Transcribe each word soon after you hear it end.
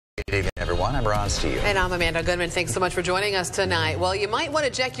John Emrons to you. And I'm Amanda Goodman. Thanks so much for joining us tonight. Well, you might want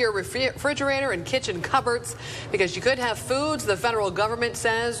to check your refrigerator and kitchen cupboards because you could have foods the federal government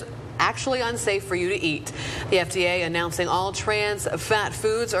says actually unsafe for you to eat. The FDA announcing all trans fat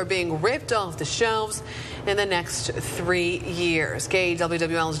foods are being ripped off the shelves in the next 3 years.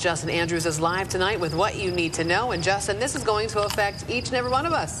 KWWL's Justin Andrews is live tonight with what you need to know. And Justin, this is going to affect each and every one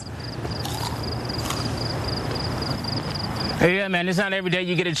of us. Yeah, man, it's not every day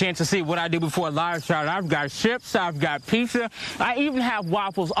you get a chance to see what I do before a live shot. I've got chips, I've got pizza, I even have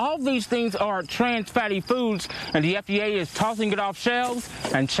waffles. All these things are trans fatty foods, and the FDA is tossing it off shelves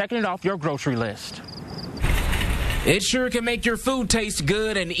and checking it off your grocery list. It sure can make your food taste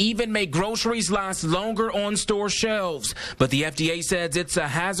good and even make groceries last longer on store shelves. But the FDA says it's a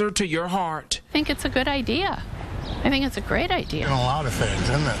hazard to your heart. I think it's a good idea. I think it's a great idea. In a lot of things,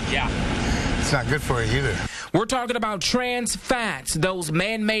 isn't it? Yeah. It's not good for you either. We're talking about trans fats, those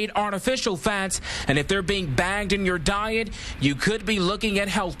man-made artificial fats, and if they're being bagged in your diet, you could be looking at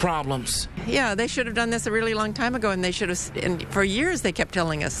health problems. Yeah, they should have done this a really long time ago, and they should have, and for years they kept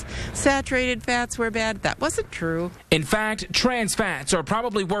telling us saturated fats were bad. That wasn't true. In fact, trans fats are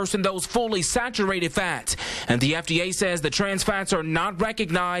probably worse than those fully saturated fats, and the FDA says the trans fats are not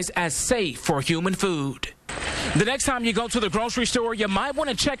recognized as safe for human food. The next time you go to the grocery store, you might want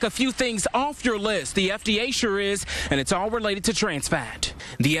to check a few things off your list. The FDA sure is, and it's all related to trans fat.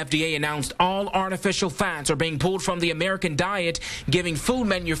 The FDA announced all artificial fats are being pulled from the American diet, giving food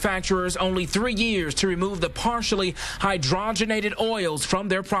manufacturers only 3 years to remove the partially hydrogenated oils from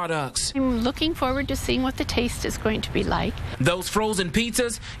their products. I'm looking forward to seeing what the taste is going to be like. Those frozen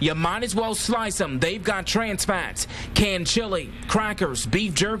pizzas, you might as well slice them. They've got trans fats. Canned chili, crackers,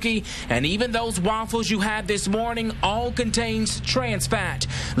 beef jerky, and even those waffles you had this morning all contains trans fat,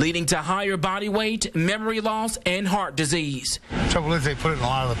 leading to higher body weight, memory loss, and heart disease. The trouble is they put it in a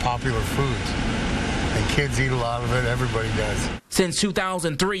lot of the popular foods. And kids eat a lot of it. Everybody does. Since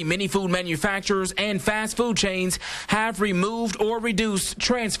 2003, many food manufacturers and fast food chains have removed or reduced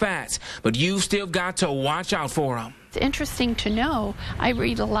trans fats, but you've still got to watch out for them. It's interesting to know. I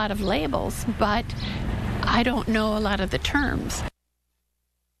read a lot of labels, but I don't know a lot of the terms.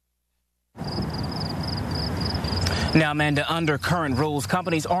 Now, Amanda, under current rules,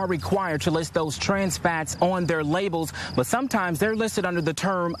 companies are required to list those trans fats on their labels, but sometimes they're listed under the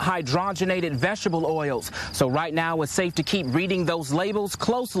term hydrogenated vegetable oils. So right now, it's safe to keep reading those labels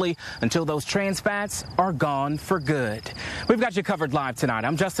closely until those trans fats are gone for good. We've got you covered live tonight.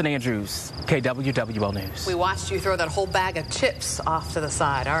 I'm Justin Andrews, KWWL News. We watched you throw that whole bag of chips off to the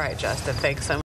side. All right, Justin, thanks so much.